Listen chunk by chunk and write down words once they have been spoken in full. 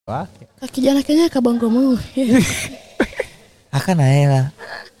wake. Kijana Kenya kabongo movie. Hakana hela.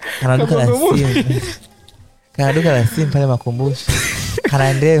 Kana duka la simu. Kana duka la simu pale Makumbusho.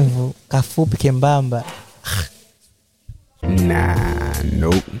 Kana ndevu, kafupi kembamba. Nah,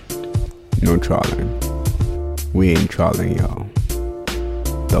 nope. No trolling. We ain't trolling, y'all.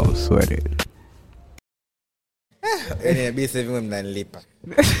 Don't sweat it.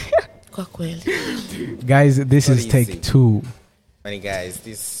 Kwa kweli. Guys, this is take 2. Funny guys,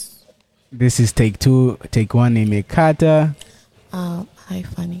 this is take 2. Take 1 in Mikata. Hi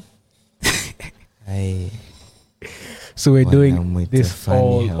funny. Hi. So we're doing this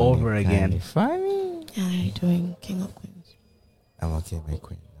all over again. Funny. Yeah, you're doing King of Queens. I'm okay, my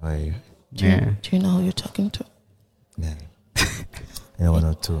queen. How are you? Do you know who you're talking to? Yeah. I know 1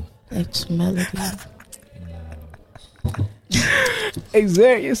 or 2. It's Melody.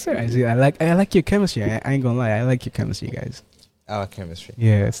 Exactly, yes, sir. I like your chemistry. I ain't gonna lie. I like your chemistry, guys. Our chemistry.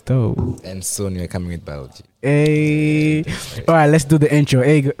 Yeah, it's dope. And soon we're coming with biology. Hey. All right, let's do the intro.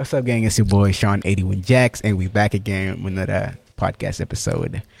 Hey, what's up, gang? It's your boy, Sean 81 Jax, and we back again with another podcast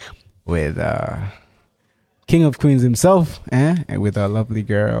episode with King of Queens himself, and with our lovely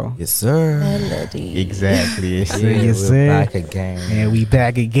girl. Yes, sir. Melody. Exactly. Yes, sir. Yeah, Yes, we're sir. back again. And we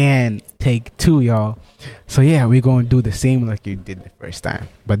back again. Take 2, y'all. So yeah, we're going to do the same like you did the first time.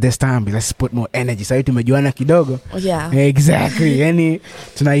 But this time, let's put more energy. Sasa tumejuana kidogo. Oh, yeah. Exactly. Yani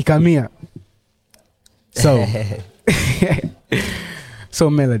tunaikamia. So, so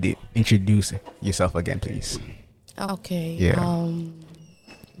Melody, introduce yourself again, please. Okay. Yeah.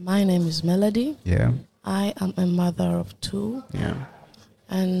 My name is Melody. Yeah. I am a mother of 2. Yeah.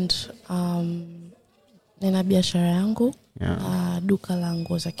 And nina biashara yangu. Yeah. Duka la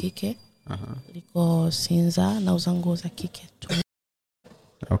nguo za kike. Uh-huh. Liko Sinza na uza nguo za kike tu.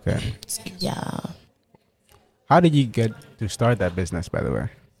 Okay. Yeah. How did you get to start that business, by the way?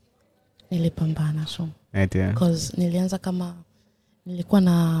 Nilipambana so. Yeah. Because nilianza kama nilikuwa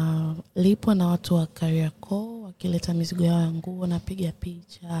na lipwa na watu wa Kariakoo wakileta mizigo yao ya nguo, napiga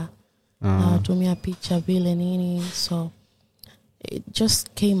picha. Natumia picha vile nini, so it just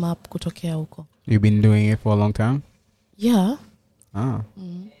came up kutokea huko. You've been doing it for a long time? Yeah.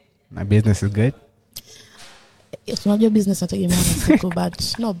 My business is good? It's not your business nategemea na siku,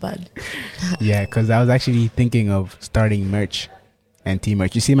 but not bad. Yeah, because I was actually thinking of starting merch, NT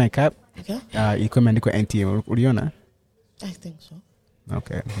merch. You see my cap? Okay. Iko imeandikwa NT. Uliona? I think so.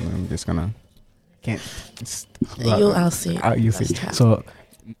 Okay, I'm just gonna I'll see. You'll see. So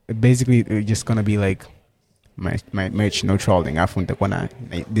basically, it's just gonna be like my merch, no trolling. I want to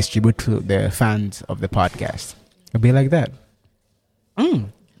distribute to the fans of the podcast. It'll be like that.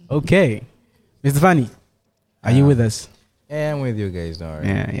 Okay, Mr. Funny, are you with us? Yeah, I'm with you guys now.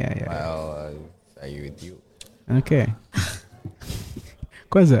 Right? Yeah. Well, are you with you? Okay.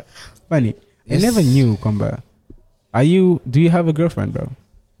 Kwanza, Funny, Yes. I never knew kwamba. Do you have a girlfriend, bro?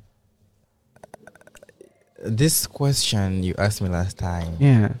 This question you asked me last time.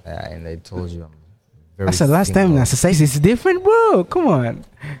 Yeah. And I told you I'm very That's the last time. That's the size. It's different, bro. Come on.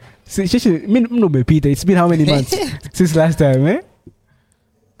 It's been how many months since last time, eh?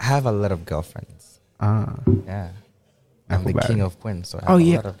 I have a lot of girlfriends. Yeah. I'm the king of queens, so I have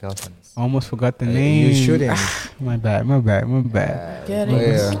a lot of girlfriends. Almost forgot the name. You shouldn't. My bad. Get it?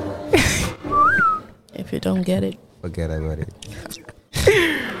 Yeah. If you don't get it, Forget about it.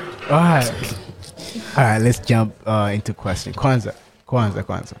 All right, let's jump into question. Kwanza.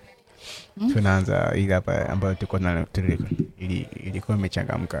 Tunaanza ile hapa ambayo tuko na ilikuwa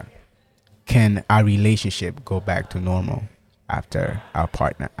imechangamka. Can our relationship go back to normal after our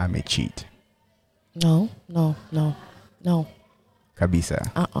partner cheat? No.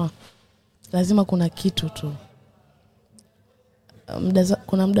 Kabisa. Lazima kuna kitu tu.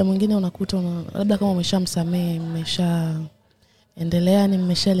 Kuna muda mwingine unakuta labda kama umeshamsamehe, mmeshaendelea, ni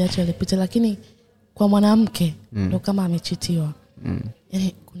mmeshaliacha lipite, lakini kwa mwanamke ndio kama amechitiwa.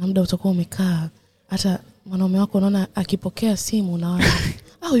 Yaani kuna muda utakuwa umekaa, hata mwanaume wako unaona akipokea simu na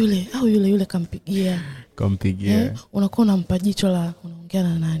au yule kampigia. Unakuwa unampa jicho la unaongea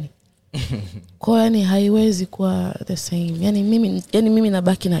na nani. Kwa yani haiwezi kuwa the same. Yani mimi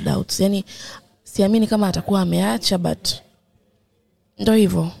nabaki na doubts. Yani siamini kama atakuwa ameacha, but ndio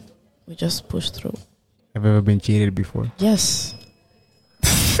hivyo. We just push through. Have you ever been cheated before? Yes.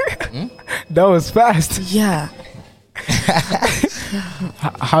 That was fast. Yeah.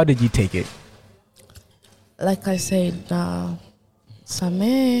 How did you take it? Like I said,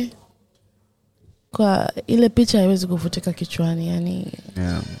 samee kwa ile picha haiwezi kufutika kichwani, yani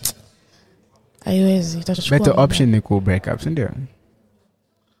Yeah. Haiwezi. Better option ni ku break up, ndio?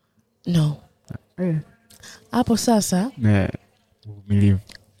 No. Yeah. Hapo sasa Uvumilivu.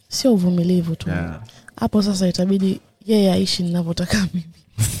 sio uvumilivu tu. Hapo sasa itabidi yeye aishi ninavyotaka mimi.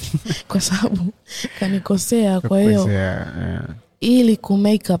 Kwa sababu kanikosea, kwa hiyo ili ku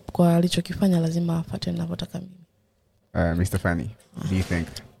make up kwa alichokifanya lazima afuate ninavyotaka mimi. Mr. Fanny, do you think?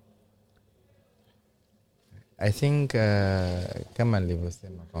 I think kama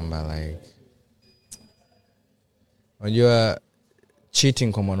nilivyosema kwamba like unajua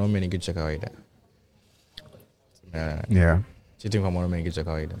cheating kwa mwanaume ni kitu cha kawaida. Yeah. Cheating kwa mwanaume ni kitu cha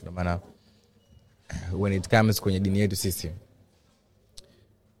kawaida. Ndio maana when it comes kwenye dini yetu sisi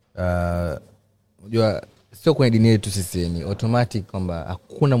unajua sio kwenye dini yetu sisi ni automatic kwamba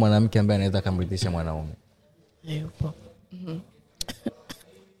hakuna mwanamke ambaye anaweza kumridhisha mwanaume. Yupo.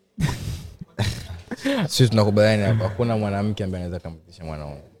 Sisi tunakubaliana hapa hakuna mwanamke ambaye anaweza kumridhisha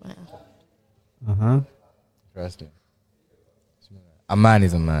mwanaume. Trust me. Amani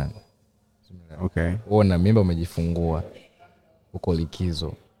zamani. Okay. Ona mimba umejifungua. Uko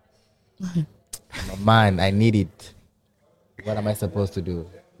likizo. Man, I need it. What am I supposed to do?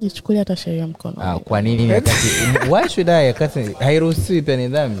 Nichukulia hata sheria mkono. Kwa nini wakati why should I wakati hairuhusiwi pia ni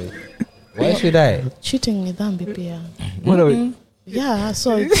dhambi? Why should I? Cheating ni dhambi pia. Yeah,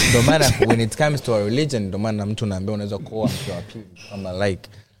 so ndio maana when it comes to our religion ndio maana mtu anaambia unaweza kuoa mke wa pili kama like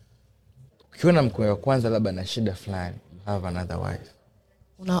ukiona mke wa kwanza labda na shida fulani you have another wife.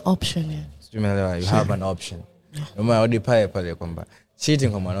 Una option ya. Umeelewa? You have an option. Ndio maana hadi pale kwamba cheating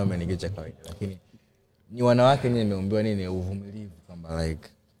kwa mwanaume ni kitu cha kawaida lakini ni wanawake wenyewe wameombewa nini uvumilivu kwamba like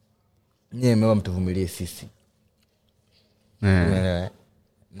nyewe mmeomba mtuvumilie sisi.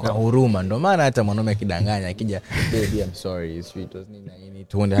 Kwa huruma ndio maana hata mwanaume akidanganya akija baby I'm sorry sweet was nini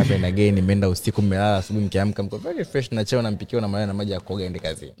to wonder happen again nimeenda usiku mmelala asubuhi mkiamka mko very fresh na chao nampikia na mayai na maji ya kuoga ende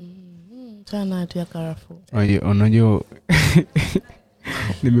kazi. Sana tu ya karafuu. Unajua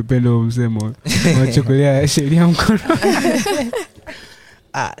nimependa msemo unachukulia sheria mkono.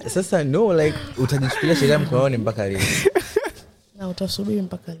 Sasa no like utajichukulia sheria mkononi mpaka lini? Na utasubiri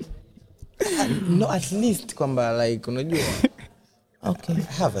mpaka lini? No at least kwamba like unajua okay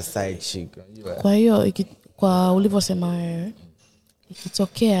have a side chick unajua. Kwa hiyo kwa ulivyosema wewe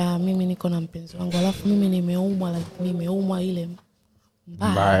ikitokea mimi niko na mpenzi wangu alafu mimi nimeumwa ile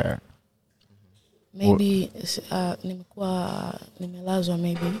mbaya. Maybe nimekuwa nimelazwa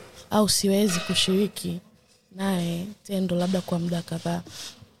maybe au siwezi kushiriki naye tendo labda kwa muda kadhaa.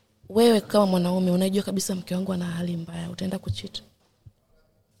 Wewe kama mwanaume unajua kabisa mke wangu ana hali mbaya, utaenda kucheat?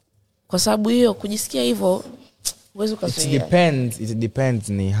 Kwa sababu hiyo kujisikia hivyo uwezo kuzoea. It depends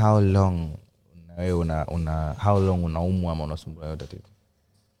ni how long na wewe una how long unaumwa ama unasumbua yote tatizo.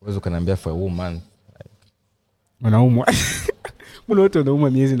 Uwezo kaniambia for a woman like unaumwa. Mbona watu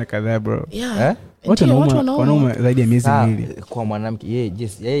wanaumwa miezi na kadhaa bro? Yeah. Watu wanaumwa zaidi ya miezi miwili. Kwa mwanamke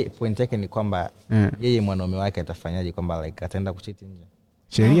yeye point yake ni kwamba yeye mwanaume wake atafanyaje kwamba like ataenda kuchiti nje.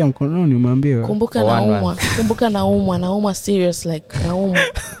 Sheria mkononi umeambiwa. Kumbuka naumwa serious like naumwa.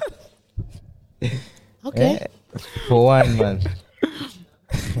 Okay. For 1 month.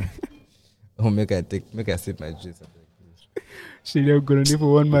 Make a sip my juice. Sheria mkononi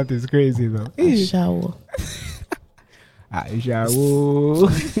for 1 month is crazy though. Shawo.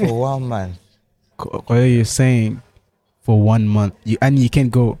 For 1 month. What are you saying? For 1 month, you can't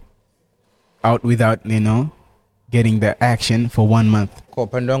go out without getting the action for 1 month. Kwa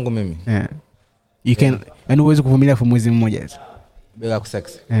upande wangu mimi. Yeah. You can uweze kuvumilia for mwezi mmoja bila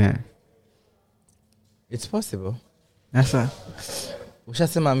kusex. Yeah. It's possible. Sasa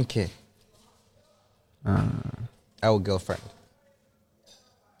ushasema mke au girlfriend.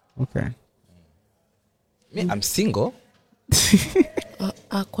 Okay. I'm single.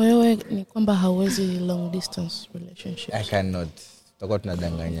 Kwa hiyo ni kwamba hauwezi long distance relationship. I cannot. Tutakuwa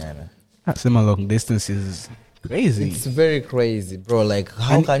tunadanganyana. Sema long distance is crazy. It's very crazy, bro. Like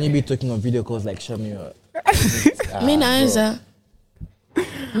how can you be talking on video calls like show me your mimi naweza.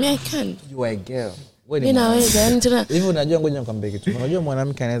 I can. You are a girl. Mimi naweza. Yani tena hivi unajua ngoja nikwambie kitu. Unajua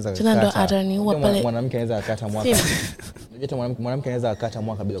mwanamke anaweza tena ndo ataniua pale. Mwanamke anaweza akata mwaka. Unajua mwanamke anaweza akata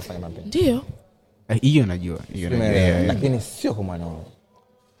mwaka bila kufanya mapenzi. Ndio. Hiyo najua. Lakini sio kwa mwanaume.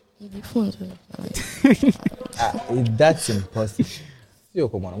 Nijifunze. That's impossible. Sio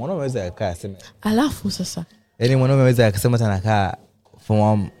kwa mwanaume. Mwanaume anaweza akaa sema. Alafu sasa. Yaani mwanaume anaweza akasema tena kaa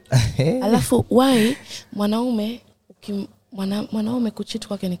from alafu why mwanaume mwanaume kucheat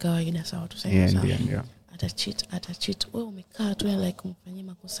kwake ni kawaida sawa tuseme sawa. Yeah. Atacheat wewe umekaa tu like umfanyie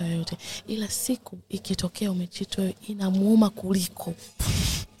makosa yote ila siku ikitokea umecheat wewe inamuuma kuliko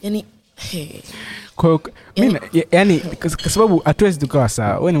yani kwa mimi yani kwa sababu hatuwezi tukawa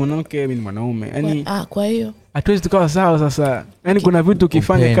sawa. Wewe ni mwanamke mimi ni mwanaume yani kwa hiyo hatuwezi tukawa sawa sasa. Yani kuna vitu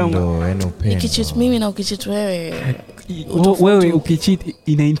ukifanya kama nikicheat mimi na ukicheat wewe, wewe ukicheat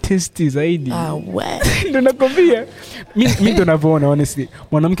ina intensity zaidi. Ndio nakwambia. Mimi ndo navyoona honestly.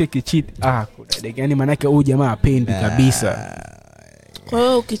 Mwanamke kicheat yani maana yake huyu jamaa apendi kabisa. Kwa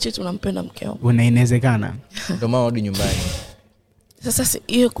hiyo ukicheat unampenda mkeo. Inawezekana. Ndio maana rudi nyumbani. Sasa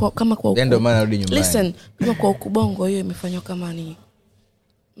hiyo kama kwa ndio maana rudi nyumbani. Listen, kama kwa ukubongo hiyo imefanywa kama ni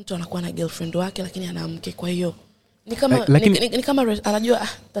mtu anakuwa na girlfriend wake lakini ana mke, kwa hiyo ni kama ni kama anajua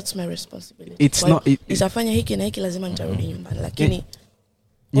that's my responsibility. It's not nitafanya hiki na hiki, lazima nitarudi nyumbani, lakini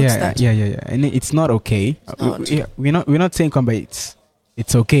yeah. And it's not okay. We're not saying kwamba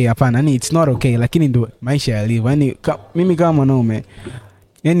it's okay, hapana. Yani it's not okay, lakini ndio maisha yalivyo. Yani mimi kama mwanaume,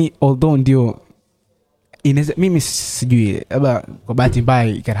 yani although ndio inaweza, mimi sijui labda kwa bahati mbaya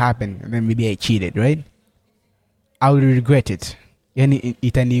it can happen and then maybe I cheated, right? I will regret it. Yani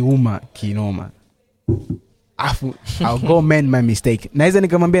itaniuma kinoma. I'll go mend my mistake. Naweza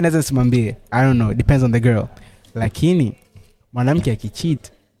nikamwambia, naweza nisimwambie, I don't know, depends on the girl. Lakini mwanamke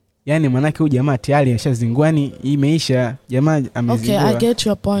akicheat, yani manake huyu jamaa tayari ashazingwani, imeisha, jamaa amezingua. Okay, I get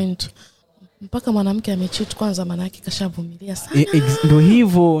your point. Mpaka mwanamke amecheat kwanza manake kashavumilia sana. Ndio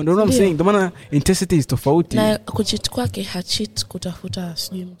hivyo, ndio I'm saying. Ndio maana intensity is tofauti. Na kucheat kwake hacheat kutafuta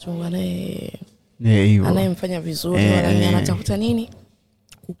sijui mtu anayemfanya vizuri, anatafuta nini?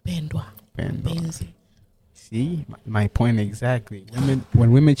 Kupendwa. Penzi. See, my point exactly.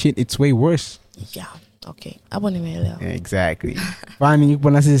 When women cheat, it's way worse. Yeah. Okay. Hapo nimeelewa. Exactly. Fani yupo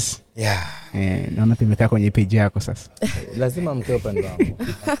na sisi. Yeah. Naona tumekaa kwenye page yako sasa. Lazima mkeo pande wangu.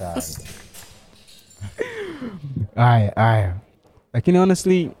 Aya. Lakini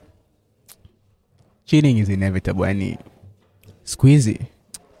honestly, cheating is inevitable. Yani squeezy.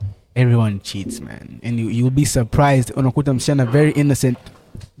 Everyone cheats, man. And you'll be surprised. Unakuta msichana very innocent,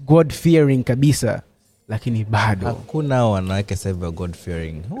 God fearing kabisa, lakini bado. Hakuna wanawake sasa God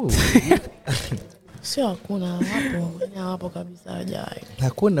fearing. Sio hakuna, wapo kabisa hajai.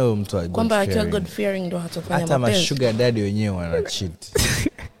 Hakuna huyo mtu wa God kwamba fearing. akiwa God fearing ndo hatafanya hata mapenzi. Hata sugar daddy wenyewe wana cheat.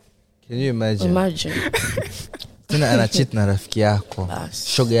 Can you imagine? Tena ana cheat na rafiki yako.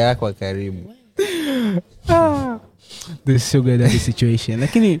 Sugar yako wa karibu. The sugar daddy situation.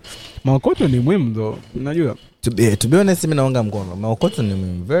 Lakini maokoto ni muhimu though. Unajua? To be honest, mimi naunga mkono. Maokoto ni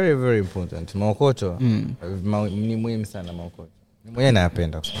muhimu. Very very important. Maokoto ni muhimu sana maokoto. Ni mwenyewe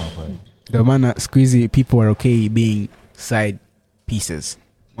napenda kusema kweli. Ndio maana squeezy people are okay being side pieces.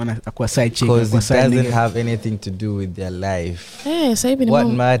 Kwa side chick, because it doesn't have anything to do with their life. Sasa hivi ni what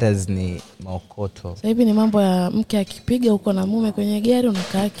matters ni maokoto. Sasa hivi ni mambo ya mke akipiga huko na mume kwenye gari,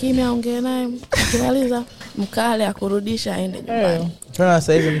 unakaa kimya, aongee naye, akimaliza mkale akurudisha aende nyumbani.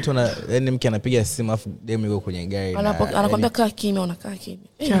 Sasa hivi mtu yani mke anapiga simu afu demu yuko kwenye gari anakwambia kaa kimya, unakaa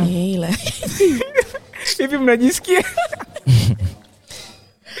kimya. Ila hivi mnajisikia?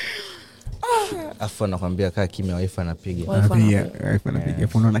 Afu anakuambia kaa kimya, wifi anapiga. Wifi anapiga.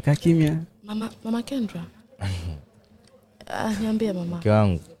 Unaona kaa kimya? Mama Kendra. Niambie mama. Mke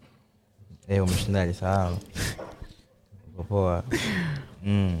wangu. Umeshindaje sawa? Poa.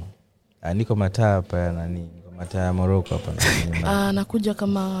 Niko mataa hapa nani? Niko mataa ya Morocco hapa. Nakuja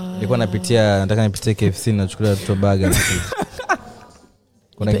kama nilikuwa nataka nipitie KFC na chukua tu burger.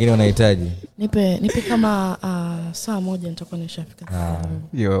 Kuna kingine unahitaji? Nipe kama saa moja nitakuwa nishafika.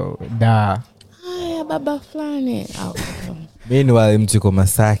 Yo, DAR. Haya baba fulani. Mimi ni wale mtu kwa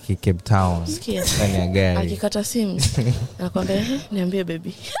Masaki, Cape Town. Ndani ya gari. Akikata simu anakuambia niambie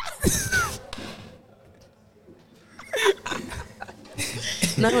baby.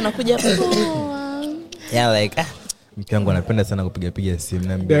 Na unakuja poa. Yeah, like mke wangu anapenda sana kupiga simu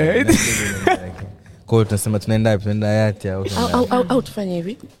na mimi. Kwa hiyo tunasema tunaenda yati au tufanye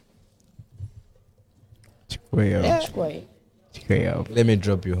hivi. Chukua hiyo. Let me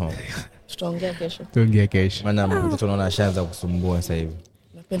drop you home. Tutaongea kesho. Maana mtoto anaona ashaanza kusumbua sasa hivi.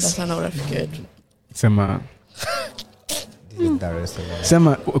 Napenda sana urafiki wetu.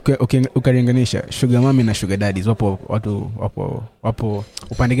 Sema ukalinganisha sugar mommy na sugar daddies, wapo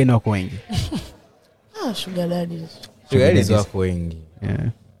upande gani wako wengi? Sugar daddies wako wengi.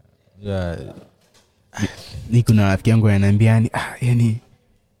 Yeah. Niko na rafiki yangu ananiambia yani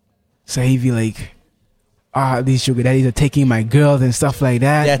sasa hivi like these sugar daddies are taking my girls and stuff like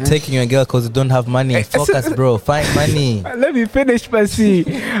that. They're taking your girl because you don't have money. Focus bro, find money. Let me finish basi.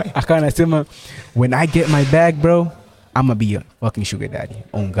 Akanasema when I get my bag bro, I'm gonna be a fucking sugar daddy.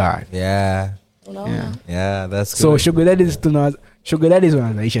 On God. Yeah, that's good. So sugar daddies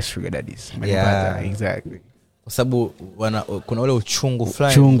wanazaisha sugar daddies. Yeah, exactly. Kwa sababu kuna ule uchungu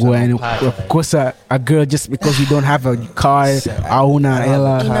fulani. Uchungu yani kukosa a girl just because you don't have a car au una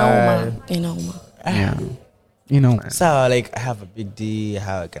hela. Inauma. Yeah. So like I have a big D,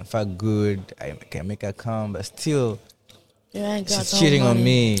 I can fuck good, I can make her come, but still You ain't got she's no cheating on money.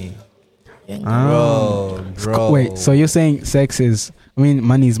 me. You ain't got- Bro. Wait, so you're saying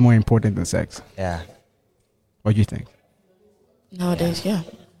money is more important than sex? Yeah. What do you think? Nowadays, yeah.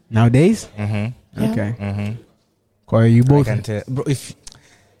 Nowadays? Mm-hmm. Yeah. Okay. Mm-hmm. Or you I both? can tell, bro. If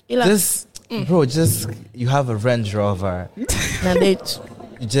Ila, just you have a Range Rover, na date.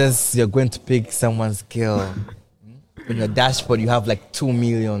 you're going to pick someone's girl. In your dashboard, you have like 2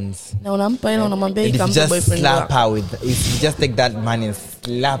 million. Na unampa ile unamwambia And if you ikampa just boyfriend slap wako. her if you just take that money and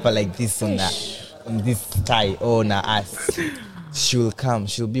slap her like this on this thigh or on her ass, she'll come.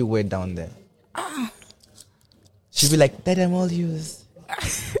 She'll be way down there. She'll be like, Daddy, I'm all yours.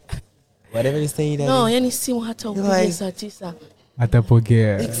 Whatever you say, Daddy. No, yani simu hata upige Like- saa 9.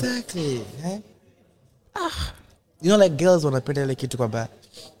 Atapokea. Exactly. Eh? You know, like girls wanapenda ile kitu kwamba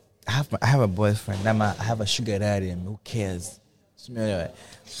I have a boyfriend, I have a sugar daddy, and who cares? So, anyway,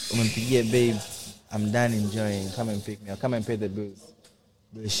 umempigia babe, I'm done enjoying, come and pick me, or come and pay the bills.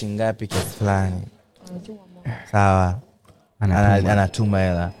 Bill shingapi kiasi fulani. Sawa. Anatuma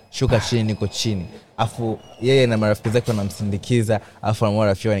hela. Shuka chini, niko chini. Afu yeye na marafiki zake wanamsindikiza, afu na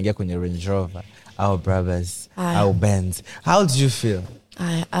marafiki wanaingia kwenye Range Rover au Brothers au Benz. How do you feel?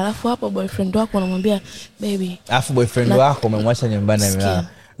 Aya, alafu hapo boyfriend wako anamwambia baby, Alafu boyfriend wako umemwacha nyumbani amelala.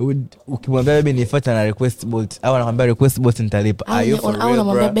 Ukimwambia baby nifuate na request Bolt au anakuambia request Bolt nitalipa. Are you for real,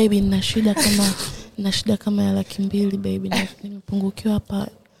 unamwambia bro? baby nina shida kama ya 200,000 baby, nimepungukiwa hapa.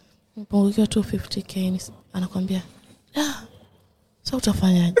 Nimepungukiwa 250k. Anakuambia, "So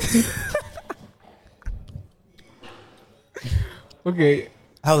utafanyaje?" Okay.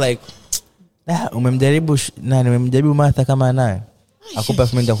 How like umemjaribu Martha kama naye. Akupa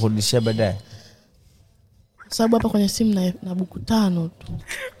payment ya kurudishia baadaye. Sababu hapa kwenye simu na buku 5 tu.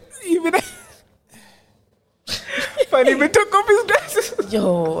 Even funny me took off his glasses.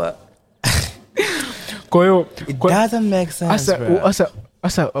 Yo. Kwa hiyo It doesn't make sense, bro.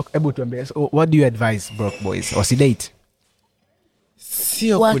 asa able to embrace. What do you advise broke boys? Or si date?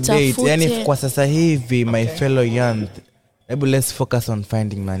 Sio kudate. Watafute. Yani kwa sasa hivi my fellow young, let's focus on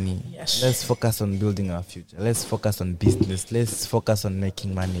finding money. Yes. Let's focus on building our future. Let's focus on business. Let's focus on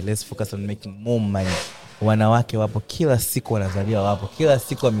making money. Let's focus on making more money. Wanawake wapo kila siku, wanazaliwa wapo kila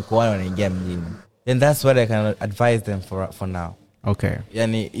siku, wa mikoani wanaingia mjini. And that's what I can advise them for now. Okay.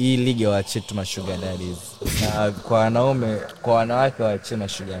 Yani hii ligi waache tu sugar daddies. Na kwa wanawake waache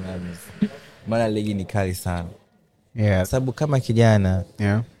sugar daddies. Maana ligi ni kali sana. Yeah. Sababu kama kijana,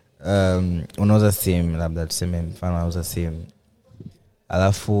 Yeah. unauza simu, labda tuseme mfano unauza simu.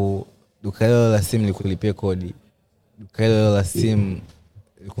 Alafu duka hilo la simu likulipie kodi. Duka hilo la simu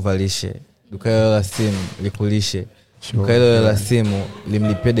likuvalishe. Duka hilo la simu likulishe. Duka hilo la simu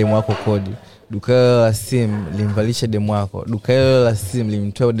limlipie demu wako kodi. Duka hilo la simu limvalishe demu wako. Duka hilo la simu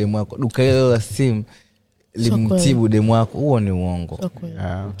limtoe demu wako. Duka hilo la simu limtibu demu wako. Huo ni uongo.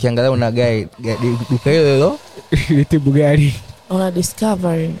 Ukiangalia una gari duka hilo Litibu gari. Una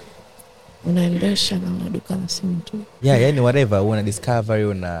Discovery. Unaendesha na una duka la simu tu. Yeah, yani whatever, una Discovery,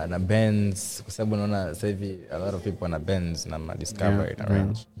 una na Benz, kwa sababu unaona sasa hivi a lot of people wana Benz na ma Discovery na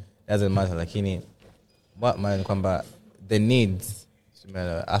Range. Doesn't matter, lakini what man kwamba the needs,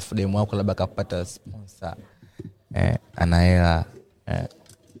 afu demu wako labda kapata sponsor, ana hela,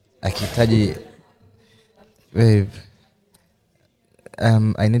 akihitaji babe,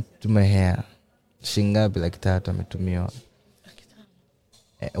 I need to do my hair, shingapi 300 ametumiwa,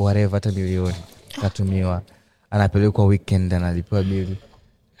 whatever, hata milioni katumiwa, anapelekwa weekend, analipiwa bili.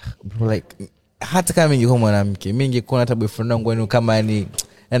 Bro, like hata kama ningekuwa mwanamke, mimi ningekuwa hata boyfriend wangu ni kama yani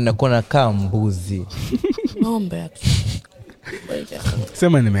nakuwa kama mbuzi. Ng'ombe.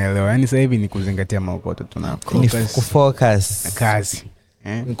 Sema nimeelewa. Yani sasa hivi ni kuzingatia maokoto tuna kufocus kazi.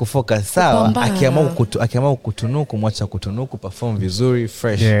 Ni kufocus sawa. Akiamua kutunuku, mwacha kutunuku, perform vizuri,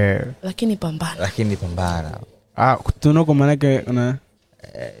 fresh. Yeah. Lakini pambana. Kutunuku maana yake una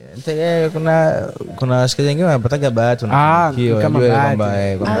kuna washikaji wengine wanapataga bahati unafanikiwa, kama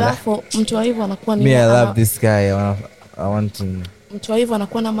bahati. Alafu mtu wa hivyo anakuwa ni me I love this guy, I want to. Mtu wa hivyo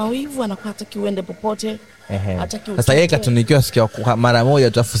anakuwa na mawivu, anakuwa hataki uende popote. Sasa yeye katunikiwa sikia mara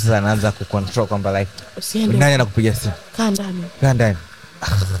moja tu, afu sasa anaanza kucontrol kwamba like nani anakupigia simu, kaa ndani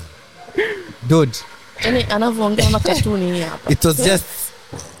dude. Yani anavyoongea na katuni hapa.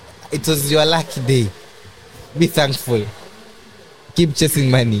 It was your lucky day. Be thankful. Keep chasing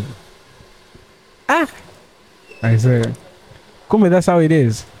money. I say, kumbe that's how it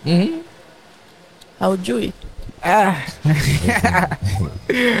is. Haujui.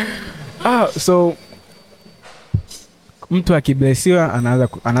 So mtu akiblesiwa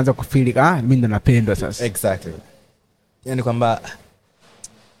anaanza kufeel mimi ndo napendwa sasa. Exactly. Yani kwamba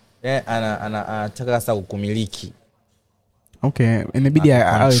anataka sasa kukumiliki. Okay, inabidi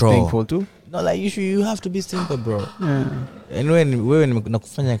awe thankful too. No, like you have to be simple, bro. Yeah. And wewe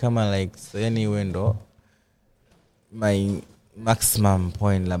nakufanya kama like yani wewe ndo my maximum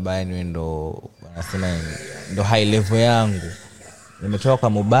point labda yani ndo wanasema ndo high level yangu. Nimetoka kwa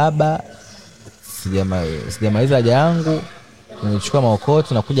mubaba, sijamaliza haja yangu, nimechukua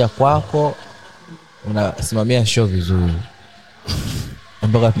maokoto na kuja kwako, unasimamia show vizuri.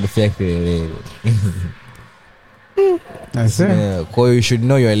 Mpaka tumefika kileleni. That's it. You should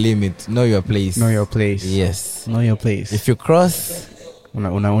know your limit, know your place. Know your place. Yes. Know your place. If you cross,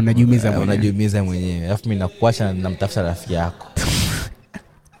 unajiumiza mwenyewe. Alafu mimi nakuacha na mtafuta rafiki yako.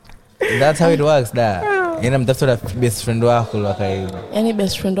 That's how it works da. Yeye mtafuta best friend wako wakaibu. Yani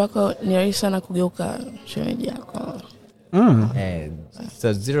best friend wako ni rahisi sana kugeuka shemeji yako.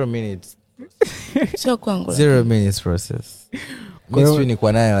 So 0 minutes. Sio kwangu. 0 minutes process. Mimi ni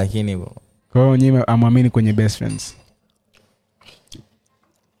kwa naye lakini kwa hiyo nyinyi amwamini kwenye best friends.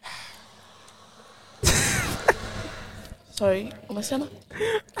 Sorry, umesema?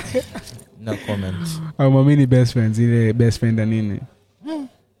 No comment. Amwamini best friends, ile best friend nini?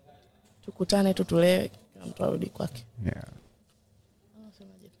 Tukutane tutulewe na mtu arudi kwake. Yeah.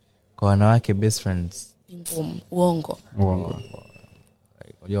 Kwa wanawake best friends. Uongo.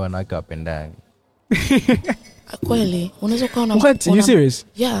 Unajua wanawake wapendani. Kweli, unaweza kuwa What? Are you serious?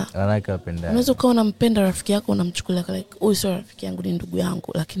 Yeah. Wanawake wapendani. Unaweza kuwa unampenda rafiki yako unamchukulia like huyu sio rafiki yangu ni ndugu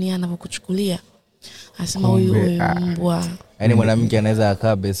yangu, lakini yeye anapokuchukulia anasema huyu mbwa. Yaani mwanamke anaweza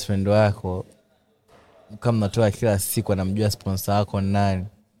akaa best friend wako kama mnatoa kila siku anamjua sponsor wako nani,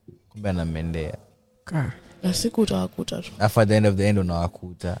 kumbe anamendea. Na siku utawakuta tu. After the end of the end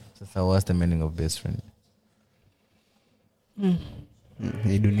unawakuta. Sasa what's the meaning of best friend?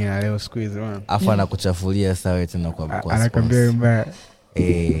 Hii dunia leo siku hizi bwana. Afa anakuchafulia sawa tena kwa sponsor. Anakwambia mbaya.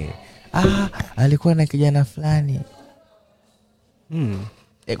 Alikuwa na kijana fulani.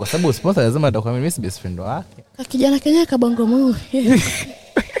 Kwa sababu sponsor lazima atakuwa mimi si best friend wake. Kijana Kenya kabongo mu.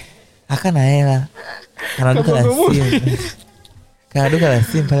 Hakana hela. Kana duka la simu. Kana duka la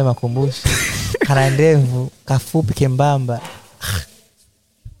simu pale Makumbusho. Kana ndevu, kafupi kembamba.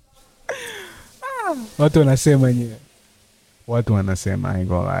 Watu wanasema nyewe. Watu wanasema I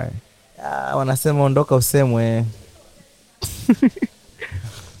go lie. Wanasema ondoka usemwe.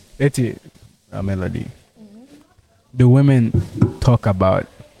 Eti Melody. The women talk about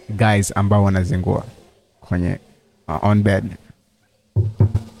guys ambao wanazingua kwenye on bed.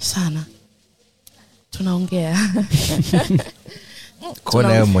 Sana. Tunaongea.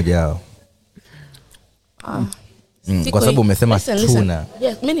 Kuna yeye mmoja wao. Kwa sababu umesema tuna.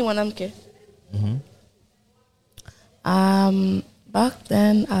 Yes, mimi ni mwanamke. Back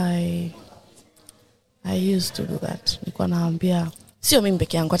then I used to do that. Nilikuwa naambia sio mimi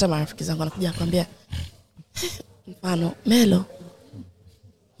peke yangu, hata marafiki zangu wanakuja kuambia mfano Melo,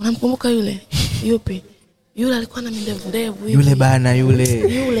 unamkumbuka yule? Yupi? Yule alikuwa na ndevu hivi. Yule bana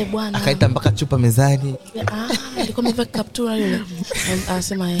yule bwana. Akaita mpaka chupa mezani. Alikuwa amevaa kaptura yule.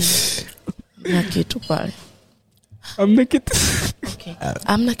 Anasema na kitu pale. Amna kitu. Okay.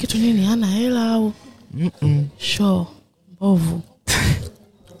 Amna kitu nini? Hana hela au? Show mbovu.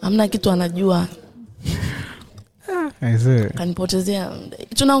 Amna kitu anajua. I see. Kanipotezea.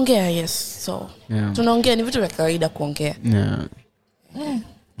 Tunaongea yes. So, tunaongea ni vitu vya kawaida kuongea. Yeah.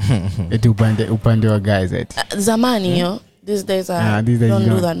 Eti upande wa guys eti. Zamani yo. These days don't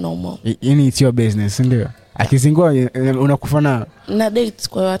do that no more. It's your business, ndio. Akizingua unakufana na dates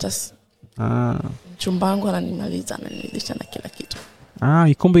kwa hata chumba wangu ananimaliza ananilisha na kila kitu.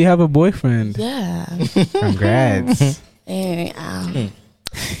 You have a boyfriend. Yeah. Congrats.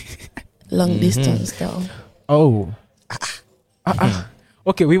 Long distance though. Oh.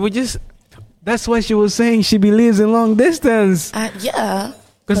 Okay, we were just that's why she was saying she believes in long distance. Yeah.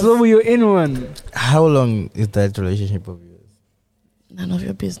 Because you're in one. How long is that relationship of yours? None of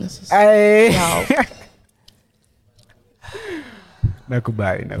your businesses. Wow.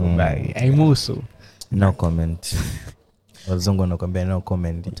 Nakubali. Aimusu. No comment. Wazungu wanakuambia no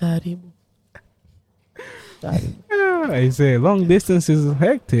comment. Utaharibu. I say long distance is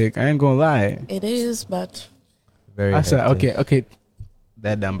hectic. I ain't gonna lie. It is, but very hectic. Okay.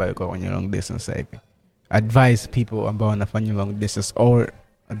 That ambayo kwa kwenye long distance hivi. Advise people ambao wanafanya long distance or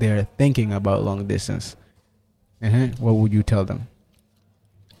they're thinking about long distance. What would you tell them?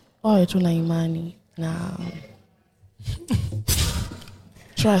 Tuna imani na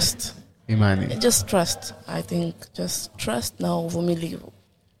trust. Imani. Just trust. I think just trust na uvumilivu.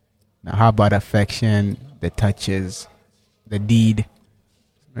 Now how about affection, the touches? the deed.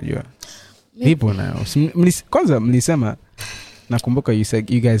 Unajua. People now. Kwanza mlisema nakumbuka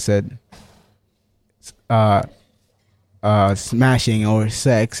you guys said smashing or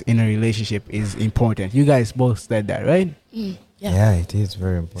sex in a relationship is important. You guys both said that, right? Yeah, it is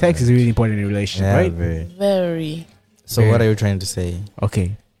very important. Sex is really important in a relationship, right? Very. So what are you trying to say?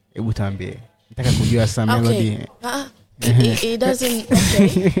 Okay. Hebu tuambie. Nataka kujua some melody. It doesn't okay.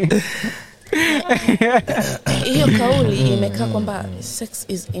 Hiyo kauli imekaa kwamba sex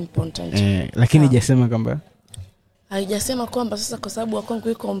is important. Lakini hajasema kwamba haijasema kwamba sasa kwa sababu wakongo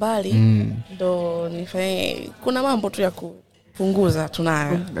yuko mbali ndo nifanye kuna mambo tu ya kupunguza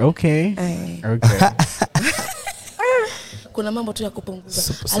tunayo. Okay. Okay. Kuna mambo tu ya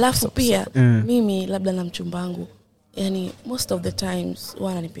kupunguza. Alafu pia mimi labda na mchumba wangu yani most of the times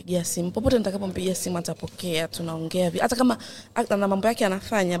wananipigia simu. Popote nitakapompigia simu atapokea, tunaongea hata kama na mambo yake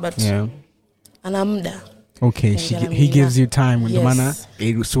anafanya but ana muda. Okay, he gives you time when the mana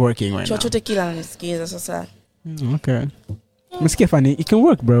it's working right now. Chochote kila ananisikiza sasa. Okay. Msikia funny, it can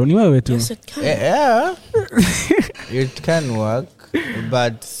work bro, ni wewe tu. Yes, it can. Yeah. It can work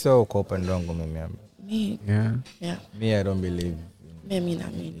but so kwa upande wangu mimi. Yeah. Me I don't believe. Mimi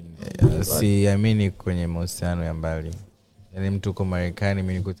naamini. Siamini kwenye mahusiano ya mbali. Yaani mtu uko Marekani,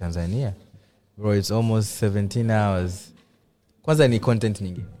 mimi niko Tanzania. Bro, it's almost 17 hours. Kwanza ni content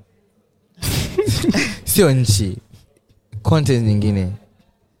nyingine. Sio nchi. Content nyingine.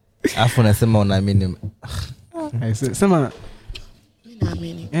 Afu nasema unaamini. Sema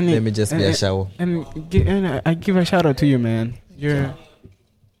naamini. Let me just be a shower. And I give a shout out to you, man. You're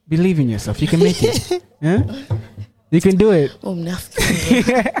believe in yourself. You can make it. Yeah? You can do it.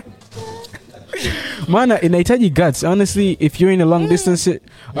 Mana inahitaji guts. Honestly, if you're in a long distance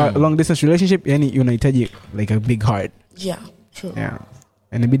relationship, yani unahitaji like a big heart. Yeah, true. Yeah.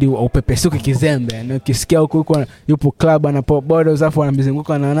 Inabidi upepesuke kizembe, na ukisikia huko yupo club ana pop bottles afu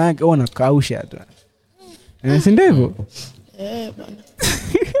anamzunguka na wanawake, unakausha tu. Si ndivyo? Bwana.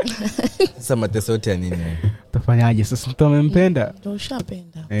 Sasa mateso yote ya nini? Tafanyaje sasa mtu amempenda? Ndio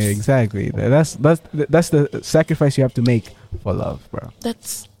ushapenda. Exactly. That's the sacrifice you have to make for love, bro.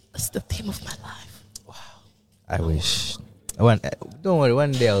 That's the theme of my life. Wow. I wish. Don't worry,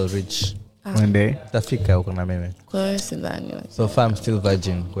 one day I'll reach. One day. Tafika huko na mimi. Kwa hiyo sidhani. So far I'm still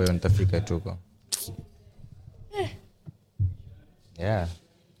virgin, kwa hiyo nitafika tu huko. Yeah.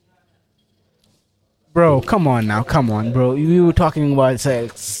 Bro, come on, bro. We were talking about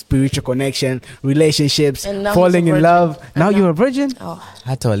sex, spiritual connection, relationships, falling in love. Now you're a virgin? Oh.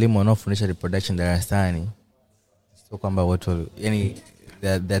 Hata walimu wanaofundisha reproduction darasani. So kwamba watu yani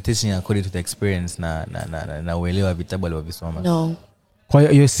they're teaching according to the experience na uelewa vitabu walivyovisoma. No.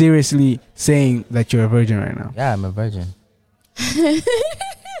 You're seriously saying that you're a virgin right now? Yeah, I'm a virgin.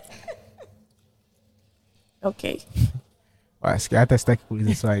 Okay. Wasikia hata sitaki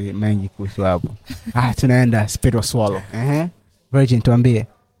kuuliza swali mengi kuhusu hapo. Tunaenda spit or swallow. Virgin tuambie.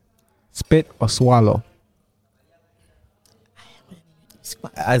 Spit or swallow?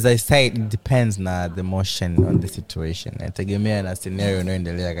 As I said, it depends na the motion on the situation. Inategemea na scenario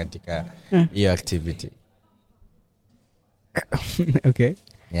inayoendelea katika hiyo activity. Okay.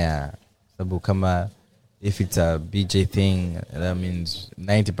 Yeah. Sababu kama if it's a BJ thing, that means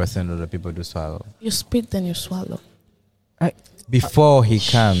 90% of the people do swallow. You spit then you swallow. Before he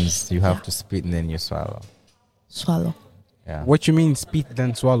comes, you have to spit and then you swallow. Swallow. Yeah. What you mean spit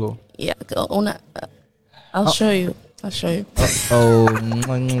then swallow? Yeah, I'll show you.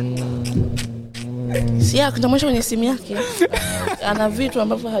 Siya kutamwesha kwenye simu yake. Ana vitu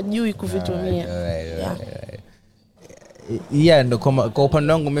ambavyo hajui kuvitumia. Yeah, ndo kwa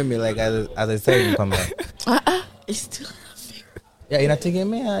upande wangu mimi like as I said kwamba it's still yeah,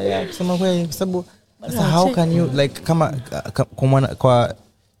 inategemea kusema kweli kwa sababu sasa how can you like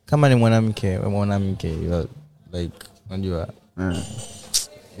kama ni mwanamke you're like unajua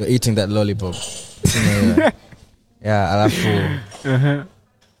you're eating that lollipop. Yeah, alafu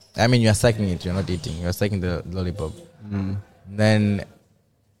I mean you're sucking it, you're not eating, you're sucking the lollipop. Then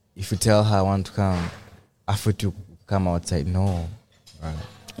if you tell her I want to come, after to come outside, no,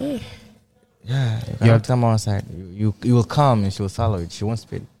 right? Yeah, you have to come outside. You will come and she will swallow it. She won't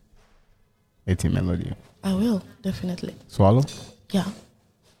spit. It's a melody. I will definitely swallow. Yeah.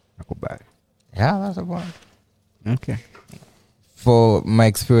 I go back. Yeah, that's the point. Okay. For my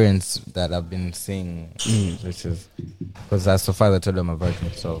experience that I've been seeing, which is because so far I told them I'm a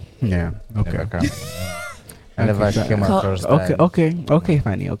virgin, so yeah. Okay. I never came across that. Okay,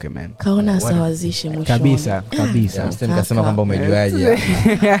 funny. Okay, man. Kaona sawazishe mwisho. Kabisa. Nikasema kwamba umejuaje.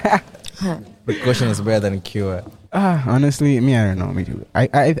 Precaution is better than cure. Honestly, me I don't know. Me too.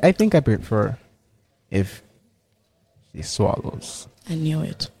 I think I prefer if she swallows. I knew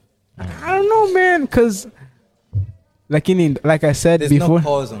it. I don't know, man, because like I said There's before, no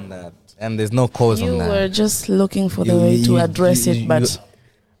cause on that, and there's no cause You on that. were just looking for the way to address it, but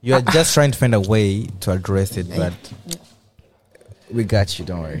you are just trying to find a way to address it, but we got you.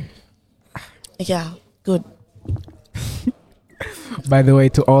 Don't worry. yeah, good. by the way,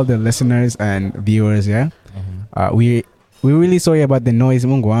 to all the listeners and viewers, yeah, we're really sorry about the noise.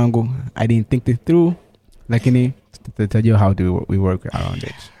 Mungu wangu, I didn't think it through. Lakini tutajua how do we work around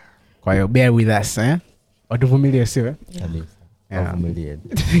it. Kwa hiyo bear with us, eh? Watuvumilie sio? Yeah.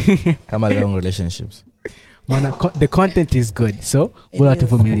 Kama long relationships. Maana the content is good, so we'll have to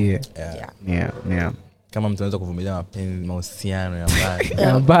familiar. Yeah. Kama mtu anaweza kuvumilia mapenzi, mahusiano ya mbali.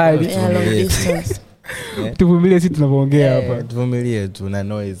 Ya mbali. Yeah, long distance. Tuvumilie sisi tunavyoongea hapa. Tuvumilie tu na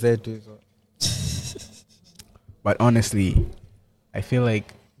noise zetu hizo. But honestly, I feel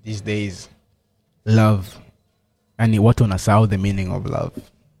like these days love, and watu wanasahau the meaning of love.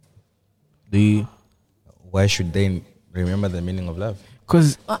 Do you? Why should they remember the meaning of love?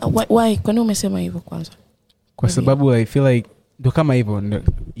 Because Why? Kwani umesema hivyo kwanza? kwa sababu I feel like ndo kama hivyo,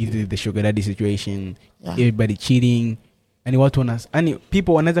 either the sugar daddy situation, everybody cheating, and watu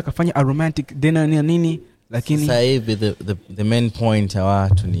people wanaweza kufanya a romantic dinner na nini, lakini sasa hivi the main point ya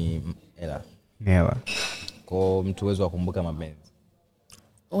watu ni hela. Kwa mtu uwezo kukumbuka mapenzi.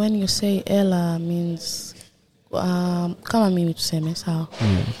 When you say Ella means kama mimi tuseme sawa.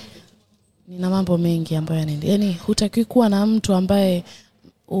 Nina mambo mengi ambayo yanaendelea. Yaani hutakiwi kuwa na mtu ambaye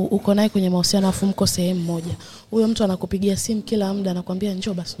uko naye kwenye mahusiano afu mko sehemu moja. Huyo mtu anakupigia simu kila muda anakuambia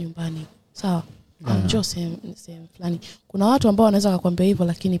njoo basi nyumbani. Sawa? Njoo sehemu fulani. Kuna watu ambao wanaweza kukuambia hivyo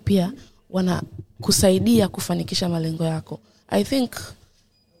lakini pia wanakusaidia kufanikisha malengo yako. I think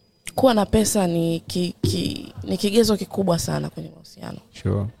kuwa na pesa ni kigezo kikubwa sana kwenye mahusiano.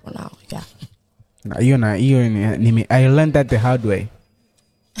 Sure. Now, yeah. Na hiyo I learned that the hard way.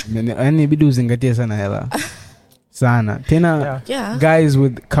 Yaani bidi uzingatie sana hela. Sana. Tena guys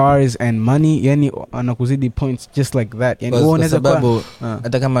with cars and money, yani anakuzidi points just like that. Yani unaweza sababu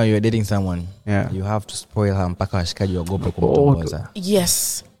hata kama you are dating someone, you have to spoil her mpaka washikaji wagope kumtongoza.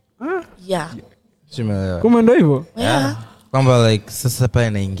 Yes. Yeah. Kumbe ndio hivyo? Yeah. Kwamba like sasa pale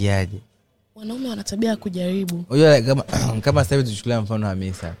naingiaje? Wanaume wana tabia ya kujaribu. Unajua like, kama sasa hivi tuchukulia mfano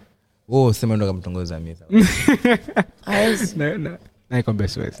Hamisa. Useme ndo kumtongoza Hamisa. Na kwamba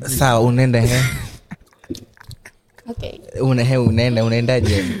siwezi. Sawa, unaenda Okay.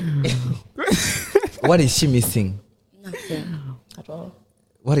 Unaendaje? What is she missing? Nothing at all.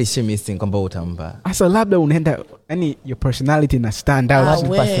 What is she missing kwamba utampa? Asa labda unaenda, yani your personality na stand out.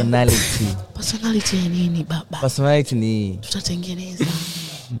 Personality ya nini baba? Personality ni tutatengeneza.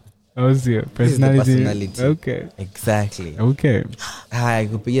 Personality. Okay. Exactly. Okay.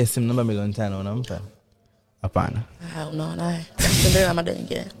 Kupigia simu namba 500,000 unampa? Hapana. Unaona. Tuendelee na mada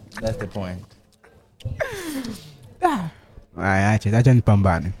nyingine. That's the point. Acha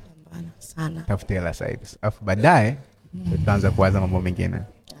nipambane. Sana. Tafuta hela sasa hivi. Afu baadaye tutaanza kuwaza mambo mengine.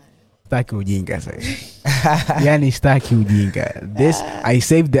 Staki ujinga sasa. Yani staki ujinga. I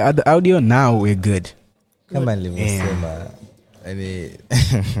saved the other audio, now we're good. Kama nilivyosema, yani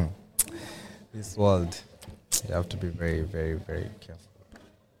this world you have to be very very very careful.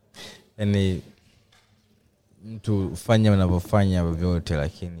 Yani mtu fanya unavyofanya vyote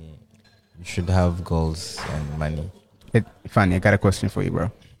lakini you should have goals and money. Funny, I got a question for you,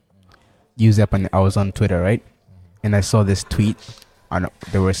 bro. I was on Twitter, right? And I saw this tweet.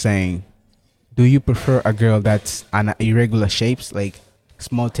 They were saying, do you prefer a girl that's on irregular shapes, like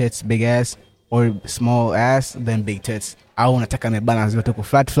small tits, big ass, or small ass, then big tits? Au unataka mebalance yote ku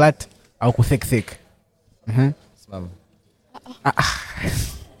flat, au ku thick? Smam.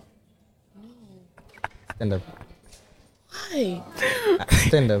 Stand up. Why?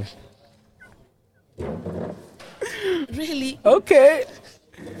 Stand up. Really? Okay.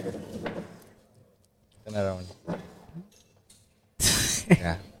 Turn around.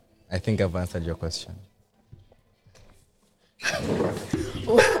 Yeah, I think I've answered your question.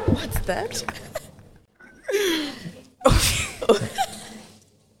 What's that?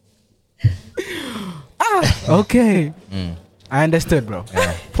 Okay. I understood, bro.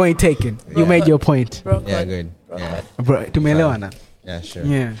 Yeah. Point taken. You made your point. Bro, Yeah, good. Yeah. Bro, tumeelewana. Yeah, sure.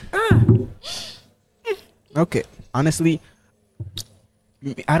 Yeah. Okay. Honestly,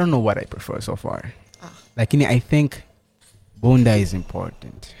 I don't know what I prefer so far. Like, I think bunda is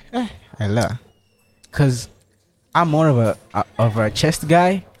important. I love, cause I'm more of a chest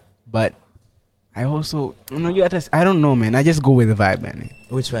guy, but I also, I don't know, man. I just go with the vibe, man.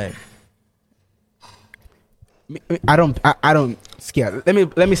 Which vibe? I don't scare.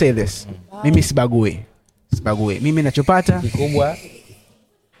 Let me say this. Mimi sibagui. Sibague. Mimi nachopata Kikubwa.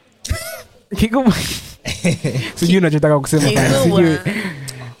 kikubwa. Sijui unachotaka kusema kana. Sijui.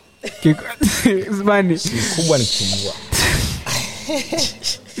 Zmani. Kikubwa ni kitumbua.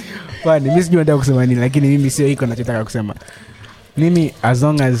 Bani, mimi sijui nataka kusema nini lakini mimi sio iko nachotaka kusema. Mimi as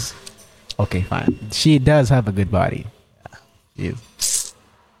long as okay, fine. She does have a good body. Yes.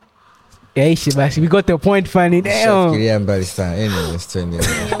 Yeah, she basi. We got the point, funny. Damn. Fikiria mbali sana. Anyways, twende.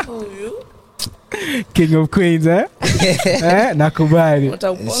 King of Queens, eh? Nakubali.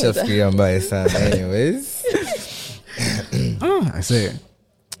 Nishafikiria mbali sana. Anyways. I say.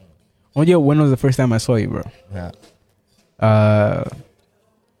 When was the first time I saw you, bro? Yeah.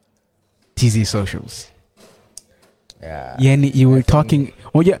 TZ socials. Yeah. Yani you were talking.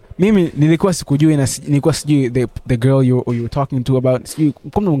 Mimi nilikuwa sikujui na nilikuwa sijui the girl you were talking to about. Sijui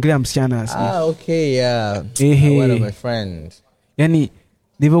kama unaongelea msichana. Okay, yeah. One of my friends. Yani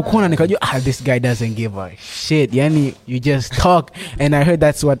nilivyokuona nikajua this guy doesn't give a shit. Yani you just talk and I heard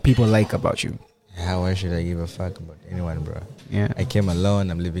that's what people like about you. Yeah, why should I give a fuck about anyone, bro? Yeah. I came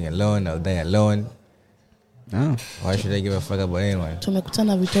alone, I'm living alone, I'll die alone. Oh. Why should I give a fuck about anyone?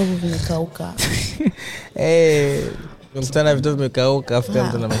 Tumekutana vitovu vimekauka. Tumekutana vitovu vimekauka, Afrika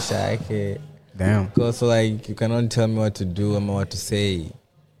mtu na maisha yake. Damn. So like you cannot tell me what to do or what to say.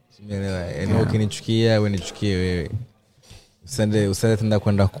 And ukinichukia wewe nichukie wewe. Usende tenda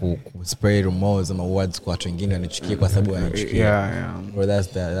kwenda ku spray rumors ama words kwa watu wengine wanichukie kwa sababu wanichukia. Yeah. Bro,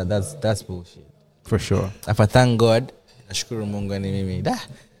 that's bullshit. For sure. Afa thank God, nashukuru Mungu ni mimi.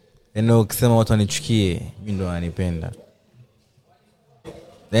 Ukisema watu wanichukie, mimi ndo wananipenda.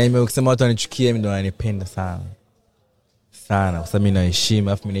 Ukisema watu wanichukie, mimi ndo wananipenda sana. Sana, kwa sababu mimi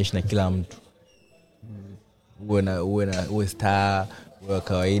naheshima, afu mimi naishi na kila mtu. Uwe star, uwe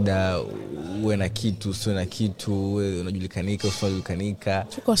kawaida, uwe na kitu, usiwe na kitu, uwe unajulikanika, usijulikanika.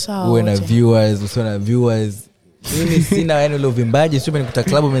 Tuko sawa. Uwe na viewers, usiwe na viewers. Mimi sina yani ule uvimbaji, sio nikuta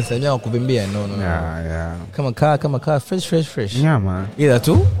club umesamia kuvimbia. No. Yeah. Kama kaa fresh. Yeah, man. Ila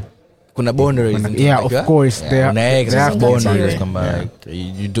tu kuna boundaries. Yeah, of course. There are boundaries.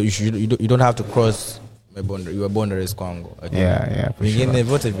 You don't have to cross my boundary. Your boundaries kwangu. Okay? Yeah. Vingine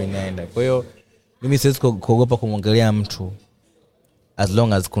vote vinaenda. Kwa hiyo mimi siwezi kuogopa kumwangalia mtu as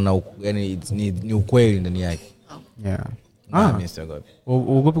long as kuna yani ni ukweli ndani yake. Yeah. Mimi siogopi.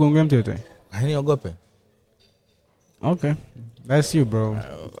 Uogope kumwangalia mtu yote? Hani ogope. Okay. That's you, bro.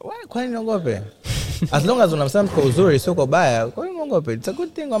 Kwa nini ogope? As long as unamsema kwa uzuri sio kwa baya, kwa nini ogope? It's a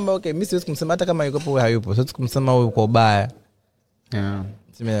good thing kwamba okay, mimi siwezi kumsema hata kama yuko hapo hayupo. Siwezi kumsema huyu kwa baya. Yeah.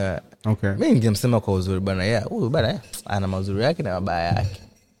 Sema okay. Mimi ningemsema kwa uzuri bana. Yeah, huyu bana ana mazuri yake na mabaya yake.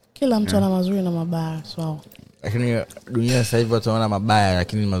 Kila mtu ana mazuri na mabaya, sawa. Lakini dunia sasa hivi watu wanaona mabaya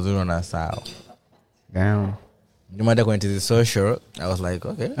lakini mazuri wanasahau. Damn. No matter when it is social, I was like,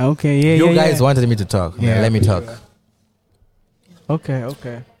 okay. Yeah, you guys wanted me to talk. Yeah. Let me talk. Okay.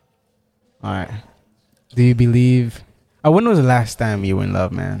 All right. Do you believe? When was the last time you were in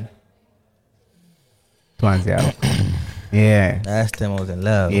love, man? Tuanzia. Yeah. Last time I was in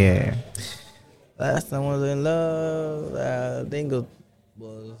love. Yeah. Last time I was in love, I think it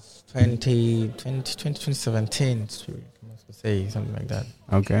was 2017. I must say something like that.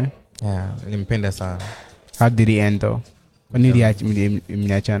 Okay. Yeah, nilimpenda sana. How did it end though? When did you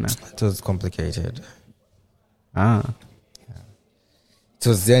mniachana? It was complicated. Yeah. It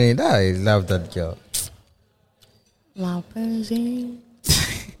was I love that girl. Mapenzi.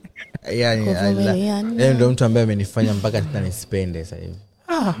 Yani ndio mtu ambaye amenifanya mpaka tena nisipende sasa hivi.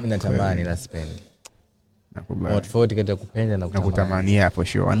 Mimi natamani la sipende. Nakubali. Tofauti kati ya kupenda na kutamani. Yeah, for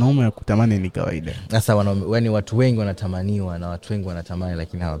sure. Wanaume kutamani ni kawaida. Sasa wanaume, yani watu wengi wanatamaniwa na watu wengi wanatamani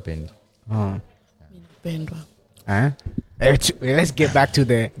lakini hawapendi. Pendwa. Let's get back to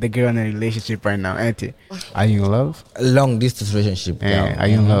the girl in a relationship right now. Auntie, are you in love? A long distance relationship.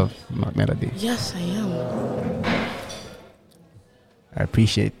 Are you in love, Melody? Yes, I am. I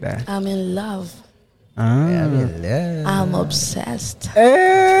appreciate that. I'm in love. I'm in love. I'm obsessed.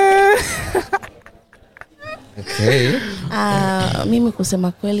 Okay. Mimi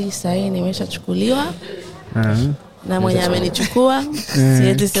kusema kweli sahi nimeshachukuliwa. Na mwenye amenichukua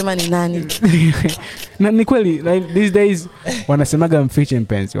siwezi sema ni nani. Na ni kweli like these days wanasemaga mfiche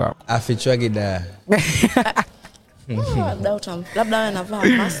mpenzi wako. Afichwagi da. Labda wewe unavaa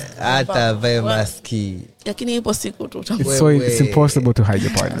mask. Hata vae maski. Lakini ipo siku tu utamwona. So it's impossible to hide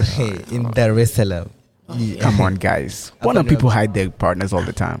your partner. In Dar es Salaam. Come on guys. Why don't people hide their partners all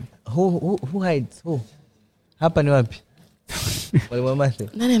the time? Who hides? Who? Hapa ni wapi?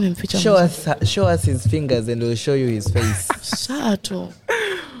 Nani amemficha? Show us his fingers and we'll show you his face. Saa tu.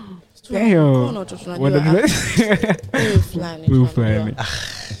 Damn. Fulani.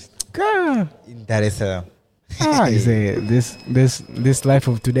 In Dar es Salaam. You say this life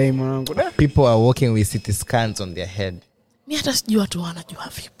of today, man. People are walking with CT scans on their head. Mimi hata sijui watu wanajua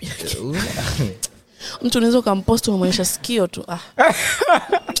vipi. Mtu unaweza kumpost umemwonyesha sikio tu.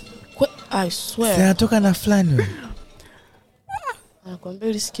 I swear. Sinatoka na fulani. Anakuambia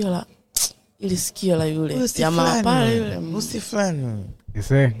ili sikio la yule jamaa pale yule. Usi fulani. You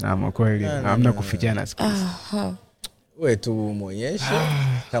say kweli. Hamna kufichana siku. Wewe tu muonyeshe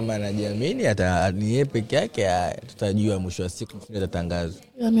kama anajiamini hata ni yeye peke yake, tutajua mwisho wa siku atatangaza.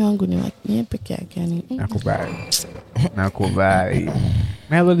 Mimi wangu ni yeye peke yake yani. Nakubali.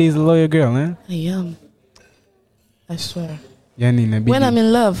 Melody is a loyal girl, eh? I am. I swear. Yani inabidi. When I'm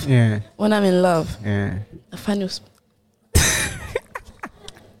in love. Yeah. When I'm in love. Yeah.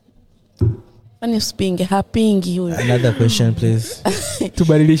 Funny speaking, happy huyo. Another question please.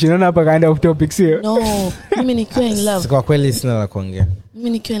 Tubadilishe naona hapa kaenda off topics here. No, mimi nikiwa in love. Kwa kweli sina la kuongea. Mimi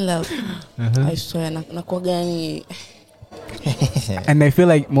nikiwa in love. I swear na kwa gani. And I feel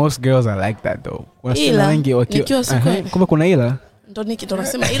like most girls are like that though. Wasichana wengi wakiwa kumbe kuna ila. Ndio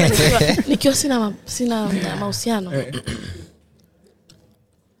nasema ila nikiwa sina mahusiano.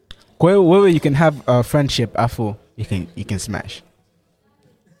 Kwa hiyo wewe you can have a friendship afu you can smash.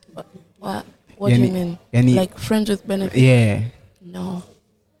 What do you mean? Like friends with benefits? Yeah. No.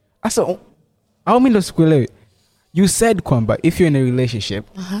 So, I mean ndo sikuelewi. You said kwamba if you're in a relationship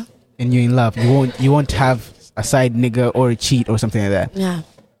and you're in love, you won't have a side nigga or a cheat or something like that. Yeah.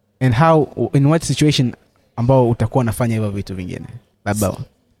 And how, in what situation ambao utakuwa unafanya hivyo vitu vingine? Labda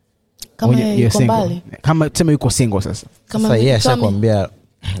kama yuko mbali. Kama tuseme yuko single sasa. Sasa yeye ashakwambia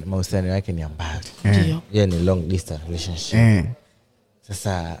mahusiano yake ni mbali. Ndio. Yeye ni long distance relationship.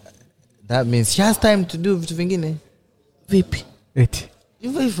 Sasa that means she has time to do vitu vingine. Vipi? Eti.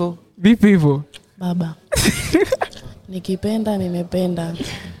 Hivyo. Vipi hivyo? Baba. Nikipenda nimependa.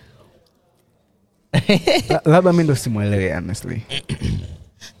 Labda mimi ndo simuelewi honestly.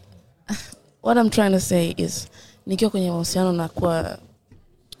 What I'm trying to say is nikiwa kwenye mahusiano na kuwa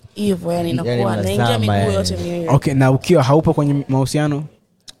hivyo yani nakuwa naingia miguu yote miwili. Okay, na ukiwa haupo kwenye mahusiano?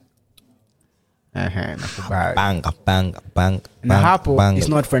 Nakubali. Bang. Na hapo it's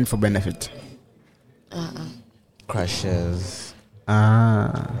not friend for benefit. Crushes.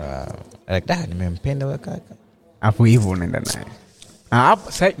 Like that nimempenda wewe kaka. Hapo hivyo unaenda naye.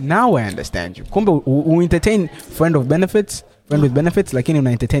 Now I understand you. Kumbe u entertain friend with benefits lakini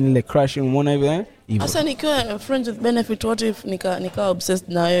una entertain ile crush umeona hivyo Sasa nikiwa friends with benefit, what if nika obsessed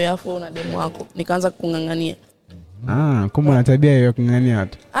na wewe afu na demu wako nikaanza kungangania? Kumbe una tabia ya kungangania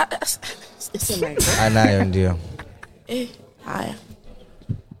watu. Anayo ndio. Haya.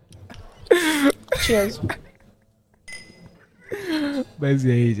 Cheers.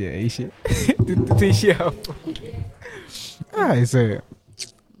 Basi aishe. Tuishie hapo. So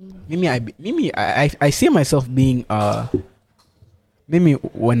Mimi I see myself being Mimi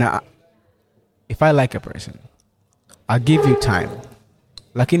if I like a person, I'll give you time.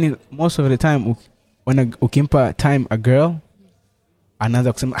 Lakini most of the time when ukimpa time a girl,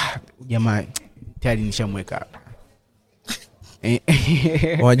 anaanza kusema jamaa tayari nishamweka hapa.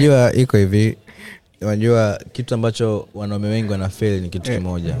 Unajua iko hivi. Unajua kitu ambacho wanaume wengi wanafail ni kitu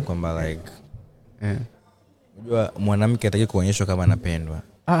kimoja kwamba like unajua mwanamke hataki kuonyeshwa kama anapendwa.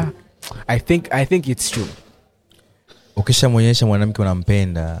 I think it's true. Ukishamuonyesha mwanamke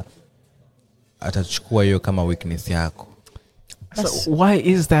unampenda, atachukua hiyo kama weakness yako. So why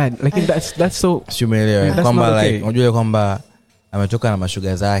is that? Like that's so umeelewa kwamba like unajua kwamba ametoka na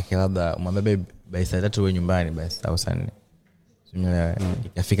mashuga zake, labda umwambie by saa 3 wewe nyumbani basi au saa 4. Umeelewa?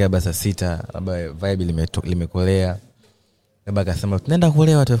 Ikafika basi saa 6 labda vibe limekolea. Labda akasema tunaenda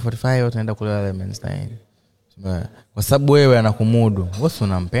kulewa 12:45 tunaenda kulewa Lemons Time. Kwa sababu wewe anakumudu. Wewe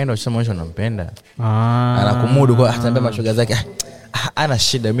unampenda, ushamwonyesha unampenda. Anakumudu kwa atambia mashoga zake. Ana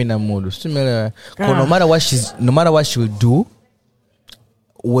shida mimi na mudu. Umeelewa? Kwa no matter what she will do,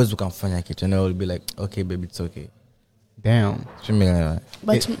 uwezo kumfanya kitu and I will be like, okay baby, it's okay. Damn. Umeelewa?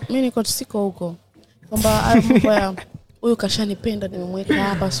 But mimi niko siko huko. Kwamba huyu kashanipenda nimemweka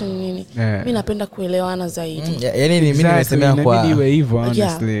hapa sio nini. Mimi napenda kuelewana zaidi. Yaani mimi nimesemea kwa hivyo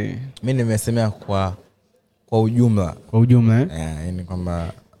honestly. Mimi nimesemea kwa ujumla. Kwa ujumla yani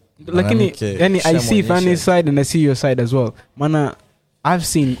kwamba lakini yani I see funny side and I see your side as well. Maana I've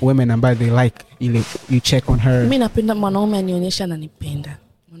seen women ambao they like ile you check on her. Mimi napenda mwanaume anionyesha ananipenda.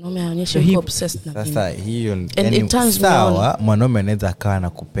 Mwanaume anionyesha yuko obsessed na mimi. Sasa hiyo yani sawa, mwanaume anaweza akawa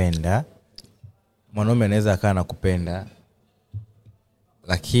anakupenda. Mwanaume anaweza akawa anakupenda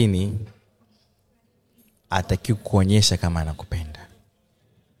lakini ataki kuonyesha kama anakupenda.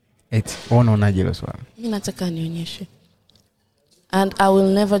 Unaonaje hilo swali? Mimi nataka nionyeshe. And I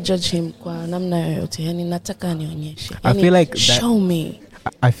will never judge him kwa namna yoyote. Yani nataka nionyeshe. I feel like show me.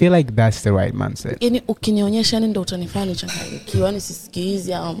 I feel like that's the right mindset. Yani ukinionyesha yani ndio utanifanya nichanganyikiwe. Yani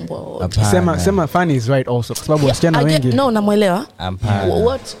sisikilizi ambo. Sema Fanny is right also kwa sababu wasichana wengi. No, namuelewa.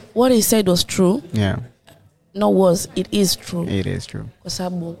 What he said was true. Yeah. It is true. It is true. Kwa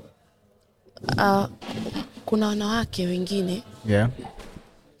sababu kuna wanawake wengine. Yeah.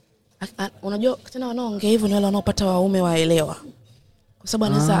 Unajua tena wanaoongea hivyo ni wale wanaopata waume waelewa. Kwa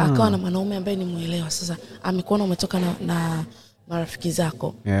sababu anaweza akawa na mwanaume ambaye ni muelewa. Sasa amekuona umetoka na marafiki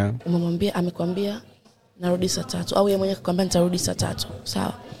zako. Yeah. Umemwambia amekwambia narudi saa 3 au yeye mwenyewe akakwambia nitarudi saa 3.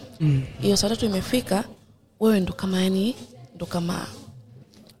 Sawa? Hiyo saa 3 imefika, wewe ndo kama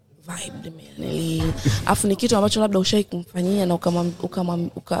vibe afu ni kitu ambacho labda ushai kumfanyia na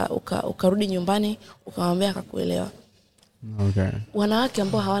ukarudi nyumbani ukamwambia akakuelewa. Okay. Wanawake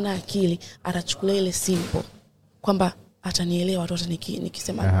ambao hawana akili atachukulia ile simple kwamba atanielewa tu hata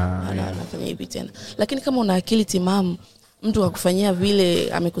nikisema anafanya hivi tena. Lakini kama una akili timamu, mtu akufanyia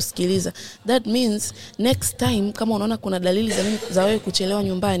vile amekusikiliza, that means next time kama unaona kuna dalili za wewe kuchelewa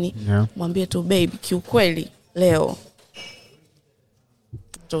nyumbani, mwambie tu baby, kiukweli leo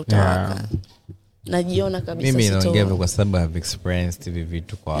tutawaka. Najiona kabisa mimi naongea kwa sababu I've experienced hivi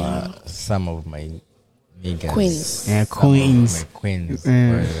vitu kwa some of my niggas. Queens. Yeah, queens. My queens.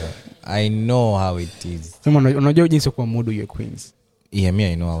 I know how it is. Sema unajua jinsi kwa mudu ya queens. Yeah, me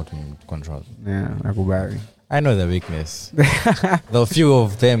I know how to control. Yeah, nakubali. I know the weakness. Though few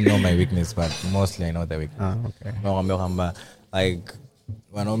of them know my weakness, but mostly I know the weakness. Okay. Nakwambia kwamba like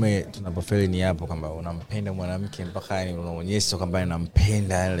wanaume tunapofeli ni hapo kwamba unampenda mwanamke mpaka yani unaonyesha kwamba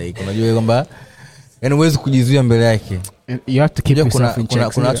unampenda, like unajua kwamba yani huwezi kujizuia mbele yake. You have to keep yourself in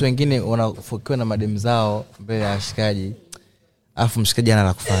check. Kuna watu wengine wanafukiwa na madem zao mbele ya mshikaji, afu mshikaji ana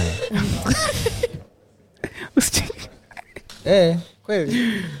la kufanya.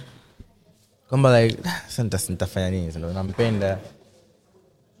 Kweli. Kwamba like sasa nitafanya nini? Ndio nampenda.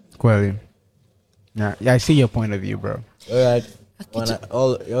 Kweli. Yeah, I see your point of view, bro. Alright.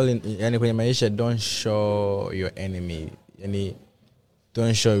 Yani kwenye maisha, don't show your enemy. Yani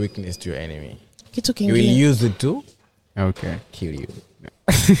don't show weakness to your enemy. Kitu kingine. You will use it to kill you.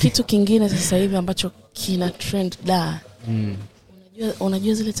 Kitu kingine sasa hivi ambacho kina trend DAR.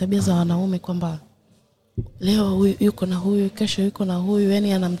 Unajua zile tabia za wanaume kwamba leo yuko na huyu, kesho yuko na huyu,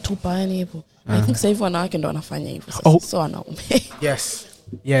 yani anamtupa yani hivyo. I think sasa hivi wanawake ndo wanafanya hivyo sasa. So wanaume.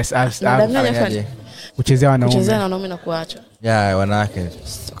 Yes, I've kuchezea wanaume na kuacha. Yeah, wanawake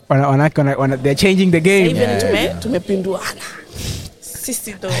they're changing the game. Hivi tumepinduana.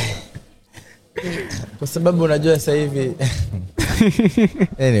 Sisi ndo. Kwa sababu unajua sasa hivi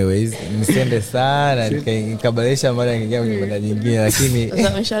anyways, nisiende sana nikabadilisha mara nyingine kwenye mada nyingine, lakini sasa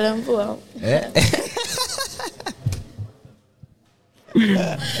umeshalemvua.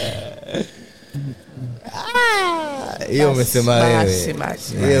 Hiyo umesema wewe.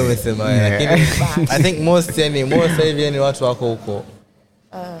 Hiyo umesema wewe. Lakini I think most hivi yani watu wako huko.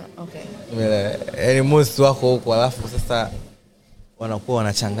 Okay. Yani most wako huko, alafu sasa wanakuwa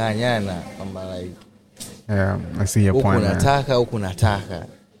wanachanganyana kwamba like I see your point. Huko nataka.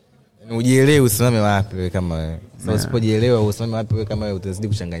 Yani ujielewe usimame wapi wewe kama wewe. Sasa usipojielewa usimame wapi wewe kama wewe, utazidi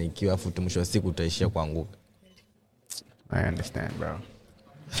kuchanganyikiwa, afu mwisho wa siku utaishia kuanguka. I understand, bro.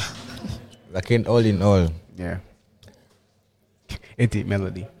 Lakini all in all, Eti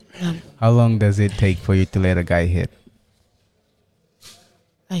Melody. How long does it take for you to let a guy hit?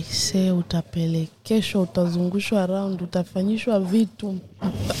 I say utapelekeshwa, utazungushwa around, utafanyishwa vitu.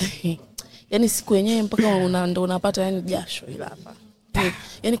 Yani siku yenyewe mpaka ndo unapata yani jasho ila hapa.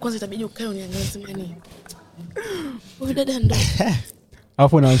 Yani kwanza itabidi ukae uniangalie yani. Huyu dada ndo.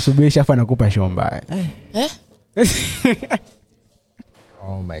 Alafu unamsubirisha afa anakupa shomba.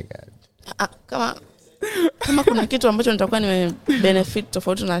 Oh my god. Kama kuna kitu ambacho nitakuwa nime benefit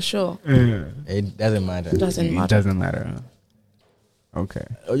tofauti na show. It doesn't matter. It doesn't matter. Okay.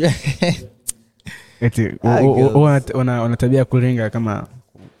 Eti una tabia kulinga kama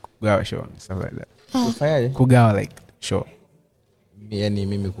kugawa show stuff like that. Kufanyaje? Kugawa like show. Yani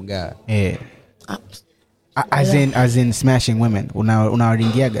mimi kugawa. As in smashing women.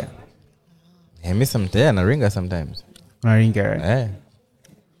 Unaringiaga? Mimi sometimes na ringa sometimes. Unaringa, right?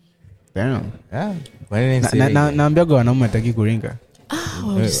 Damn. Yeah. Naambia wanaume hataki kuringa.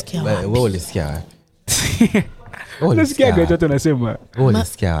 Wewe ulisikia wapi? Unasikia gani watu wanasema? Wewe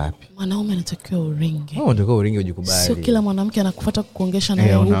ulisikia wapi? Mwanaume anatakiwa uringe. Wewe unatakiwa uringe ujikubali. Sio kila mwanamke anakufuata kukuongesha na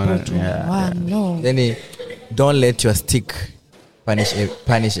wewe upo tu. No. Yani don't let your stick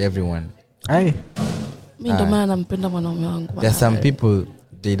punish everyone. Mimi ndo maana nampenda mwanaume wangu. There are some people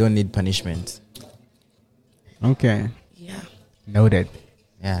they don't need punishment. Okay. Yeah. Noted.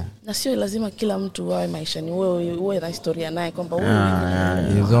 Yeah. Na sio lazima kila mtu wawe maishani uwe na historia naye kwamba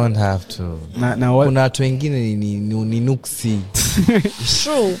You don't have to. Kuna watu wengine ni nuksi.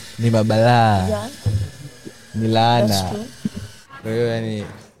 True. Ni mabalaa. Yeah. Ni laana. Kwa hiyo yani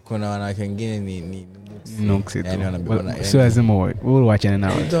kuna wanawake wengine ni nuksi. Yani wanabebana. Sio lazima wewe uachane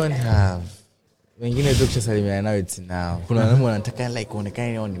nao. You don't have. Wengine tu kusalimia nao it's now. Kuna wanaume wanataka like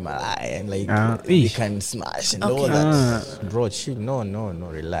kuonekana ni malaya and like they can smash and all that. Bro, chill.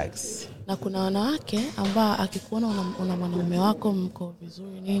 No, relax. Na kuna wanawake ambao akikuona una mwanaume wako mko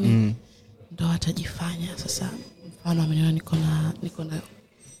vizuri nini ndo atajifanya sasa. Mfano ameniona niko na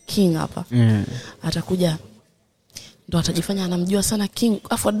King hapa. Atakuja ndo atajifanya anamjua sana King.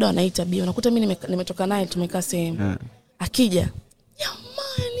 Afu ndo anaita bio. Unakuta mimi nimetoka naye tumekaa sehemu. Akija,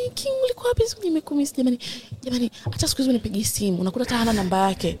 jamani King ulikuwa wapi? Nimekumiss jamani hata siku hizo unipigie simu. Unakuta hata hana namba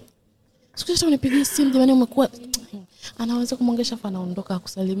yake. Siku hizo unipigie simu jamani umekuwa anaweza kumongesha fa anaondoka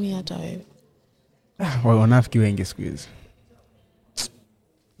kusalimia hata wewe. Wanafiki wengi siku hizo.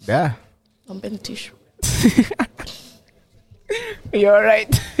 Da. Ompeni tissue. You're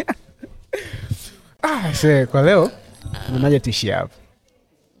right. Sasa kwa leo unaje tishia hapo?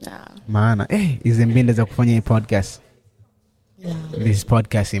 Maana hizi mbinde za kufanya hii podcast. Yeah. This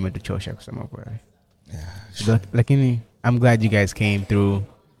podcast imetuchosha kusema kweli. Yeah. Lakini I'm glad you guys came through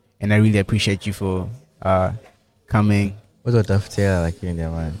and I really appreciate you for coming. Watu watafutia lakini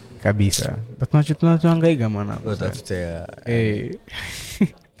jamani. Kabisa. Tunahangaika maana. Watafutia.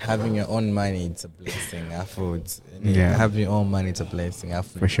 Having your own money it's a blessing. Afterwards, having your own money it's a blessing.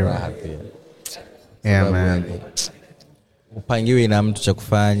 Afterwards, for sure. Happy. Yeah, man. Upangiwe na mtu cha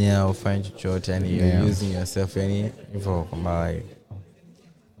kufanya, ufanye chochote yani you're using yourself yani hivyo kama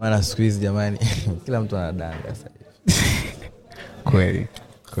maana squeeze jamani kila mtu anadanga sasa. Kweli.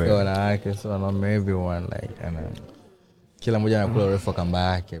 So wanawake so wanaume everyone like kila mmoja anakula urefu kamba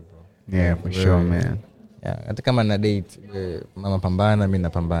yake bro. Yeah, for sure man. Yeah, hata kama na date mama pambana mimi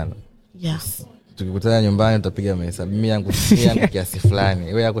napambana. Yes. Tukikutana nyumbani tutapiga mahesabu. Mimi yangu kiasi fulani.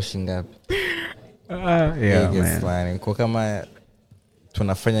 Wewe yako shingapi? Yeah, man. Fulani. Kwa kama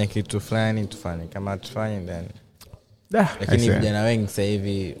tunafanya kitu fulani tufanye. Kama tufanye then. Lakini vijana wengi sasa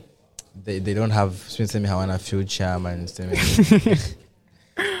hivi they don't have sema hawana future man sema.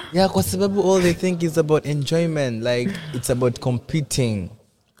 Yeah, kwa sababu all they think is about enjoyment, like it's about competing.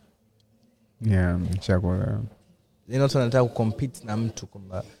 Yeah, chakula. Watu wanataka kucompete na mtu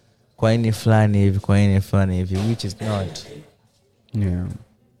kwamba kwa nini fulani hivi which is not. Yeah.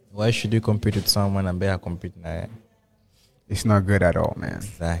 Why should you compete with someone ambaye compete na wewe? It's not good at all, man.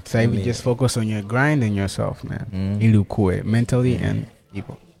 Exactly. So you just focus on your grind and yourself, man. Ili ukue mentally and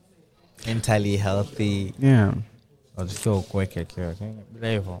people. Mentally healthy. Yeah. Unatakiwa kuweka kitu.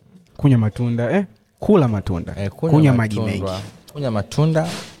 Bila hivyo kunywa matunda, kula matunda. Kunywa maji mengi. Kunywa matunda.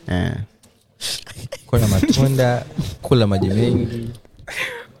 Kunywa matunda, kula maji mengi.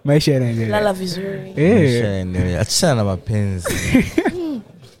 Maisha yanaendelea. Lala vizuri. Maisha yanaendelea. Achana na mapenzi.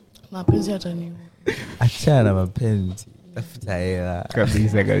 Mapenzi yataniua. Achana na mapenzi. Tafuta hela.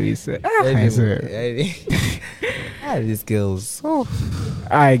 Kabisa. These girls.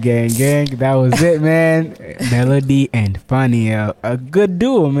 Alright, gang. That was it, man. Melody and Funny. A good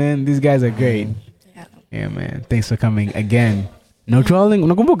duo, man. These guys are great. Yeah, man. Thanks for coming again. No trolling?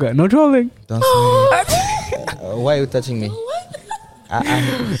 Unakumbuka? No trolling? Don't sweat it. Why are you touching me?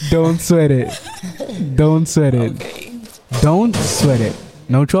 Don't sweat it. Okay. Don't sweat it.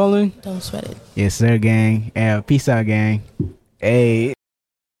 No trolling? Don't sweat it. Yes, sir, gang. Peace out, gang. Hey.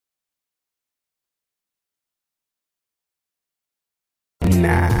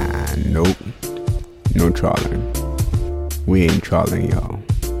 Nah, nope. No trolling. We ain't trolling, y'all.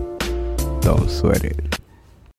 Don't sweat it.